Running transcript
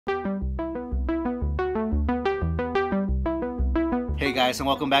Hey guys, and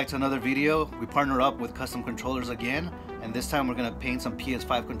welcome back to another video. We partner up with Kustom Kontrollerz again, and this time we're going to paint some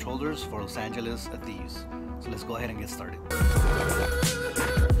PS5 controllers for Los Angeles Thieves. So let's go ahead and get started.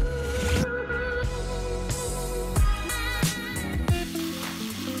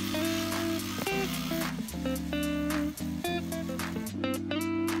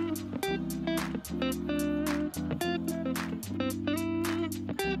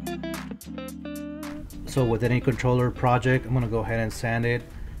 So with any controller project, I'm going to go ahead and sand it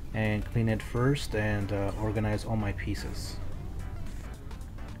and clean it first and organize all my pieces.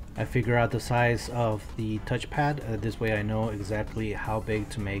 I figure out the size of the touchpad, this way I know exactly how big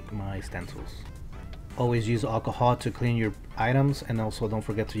to make my stencils. Always use alcohol to clean your items, and also don't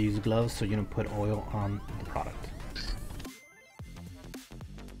forget to use gloves so you don't put oil on the product.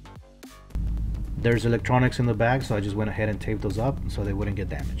 There's electronics in the bag, so I just went ahead and taped those up so they wouldn't get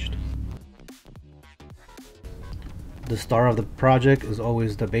damaged. The star of the project is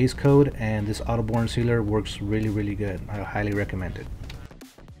always the base coat, and this Autoborn sealer works really good. I highly recommend it.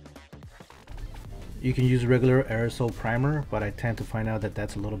 You can use regular aerosol primer, but I tend to find out that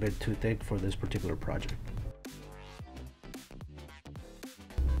that's a little bit too thick for this particular project.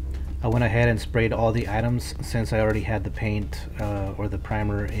 I went ahead and sprayed all the items since I already had the paint or the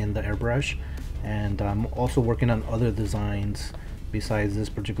primer in the airbrush, and I'm also working on other designs besides this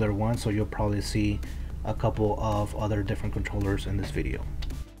particular one, so you'll probably see a couple of other different controllers in this video.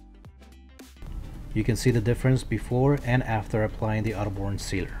 You can see the difference before and after applying the Autoborn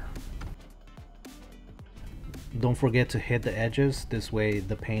sealer. Don't forget to hit the edges, this way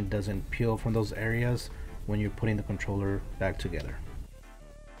the paint doesn't peel from those areas when you're putting the controller back together.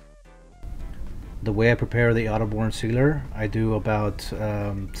 The way I prepare the Autoborn sealer, I do about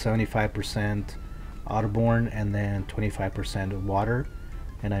 75% Autoborn and then 25% water,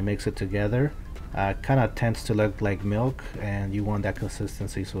 and I mix it together. Kind of tends to look like milk, and you want that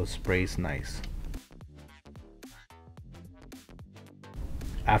consistency so it sprays nice.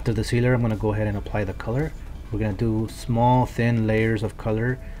 After the sealer, I'm going to go ahead and apply the color. We're going to do small thin layers of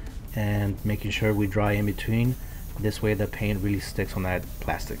color and making sure we dry in between. This way the paint really sticks on that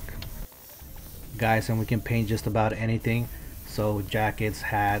plastic. Guys, and we can paint just about anything, so jackets,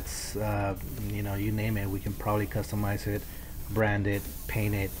 hats, you know, you name it, we can probably customize it, brand it,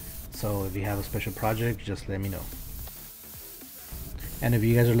 paint it. So if you have a special project, just let me know. And if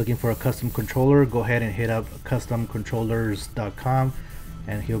you guys are looking for a custom controller, go ahead and hit up kustomkontrollerz.com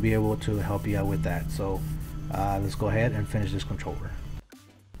and he'll be able to help you out with that. So let's go ahead and finish this controller.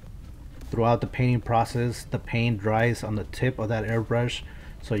 Throughout the painting process, the paint dries on the tip of that airbrush,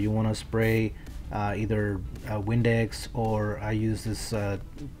 so you want to spray either Windex, or I use this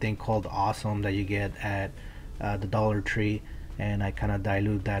thing called Awesome that you get at the Dollar Tree, and I kind of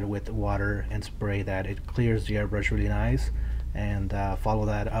dilute that with water and spray that. It clears the airbrush really nice, and follow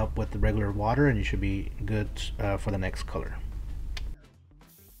that up with the regular water and you should be good for the next color.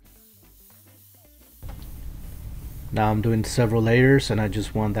 Now I'm doing several layers and I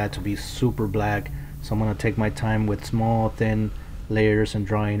just want that to be super black, so I'm going to take my time with small thin layers and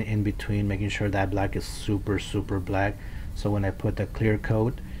drawing in between, making sure that black is super black, so when I put the clear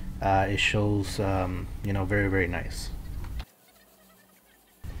coat it shows you know, very nice.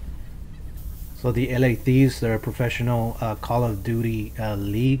 So the LA Thieves, they're a professional Call of Duty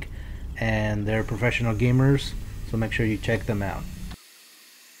league, and they're professional gamers, so make sure you check them out.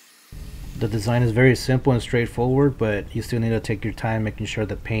 The design is very simple and straightforward, but you still need to take your time making sure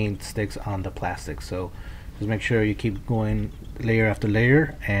the paint sticks on the plastic, so just make sure you keep going layer after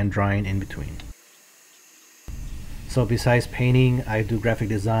layer and drawing in between. So besides painting, I do graphic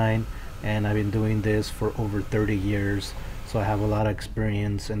design, and I've been doing this for over 30 years. So I have a lot of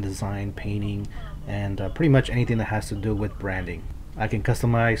experience in design, painting, and pretty much anything that has to do with branding. I can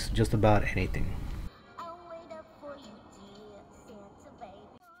customize just about anything.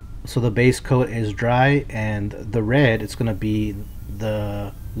 So the base coat is dry, and the red, it's going to be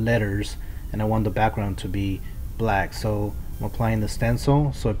the letters, and I want the background to be black. So I'm applying the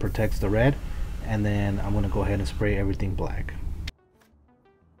stencil so it protects the red, and then I'm going to go ahead and spray everything black.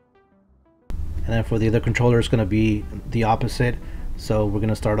 And then for the other controller, it's going to be the opposite. So we're going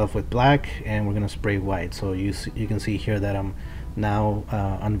to start off with black and we're going to spray white. So you can see here that I'm now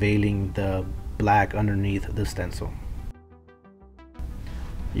unveiling the black underneath the stencil.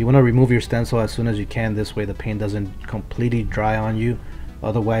 You want to remove your stencil as soon as you can, this way the paint doesn't completely dry on you.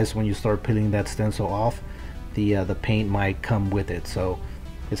 Otherwise, when you start peeling that stencil off, the paint might come with it. So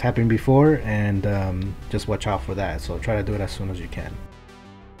it's happened before, and just watch out for that. So try to do it as soon as you can.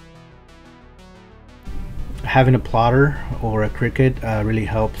 Having a plotter or a Cricut really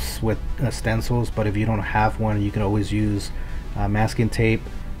helps with stencils, but if you don't have one, you can always use masking tape,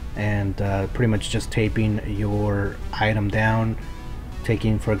 and pretty much just taping your item down,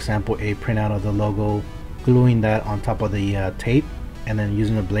 taking for example a printout of the logo, gluing that on top of the tape, and then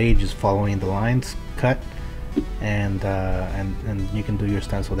using a blade just following the lines cut, and you can do your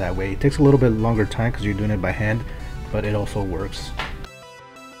stencil that way. It takes a little bit longer time because you're doing it by hand, but it also works.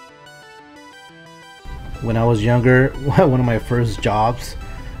 When I was younger, one of my first jobs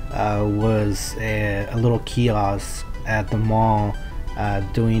was a little kiosk at the mall,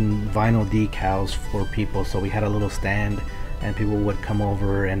 doing vinyl decals for people. So we had a little stand and people would come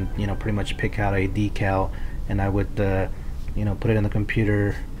over and, you know, pretty much pick out a decal, and I would you know, put it in the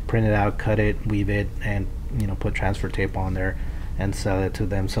computer, print it out, cut it, weave it, and, you know, put transfer tape on there and sell it to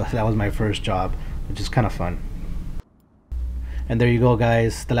them. So that was my first job, which is kind of fun. And there you go,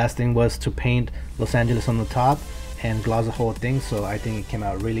 guys. The last thing was to paint Los Angeles on the top and gloss the whole thing, so I think it came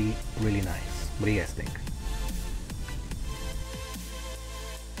out really, really nice. What do you guys think?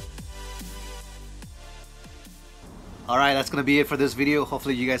 Alright, that's gonna be it for this video.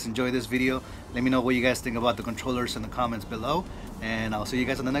 Hopefully you guys enjoyed this video. Let me know what you guys think about the controllers in the comments below, and I'll see you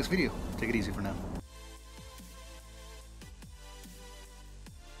guys in the next video. Take it easy for now.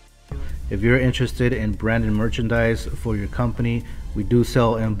 If you're interested in branded merchandise for your company, we do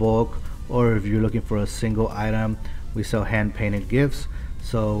sell in bulk, or if you're looking for a single item, we sell hand painted gifts.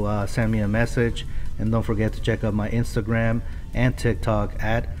 So send me a message, and don't forget to check out my Instagram and TikTok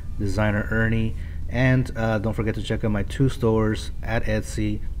at Designer Ernie. And don't forget to check out my 2 stores at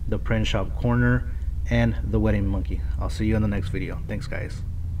Etsy, the Print Shop Corner and the Wedding Monkey. I'll see you in the next video. Thanks, guys.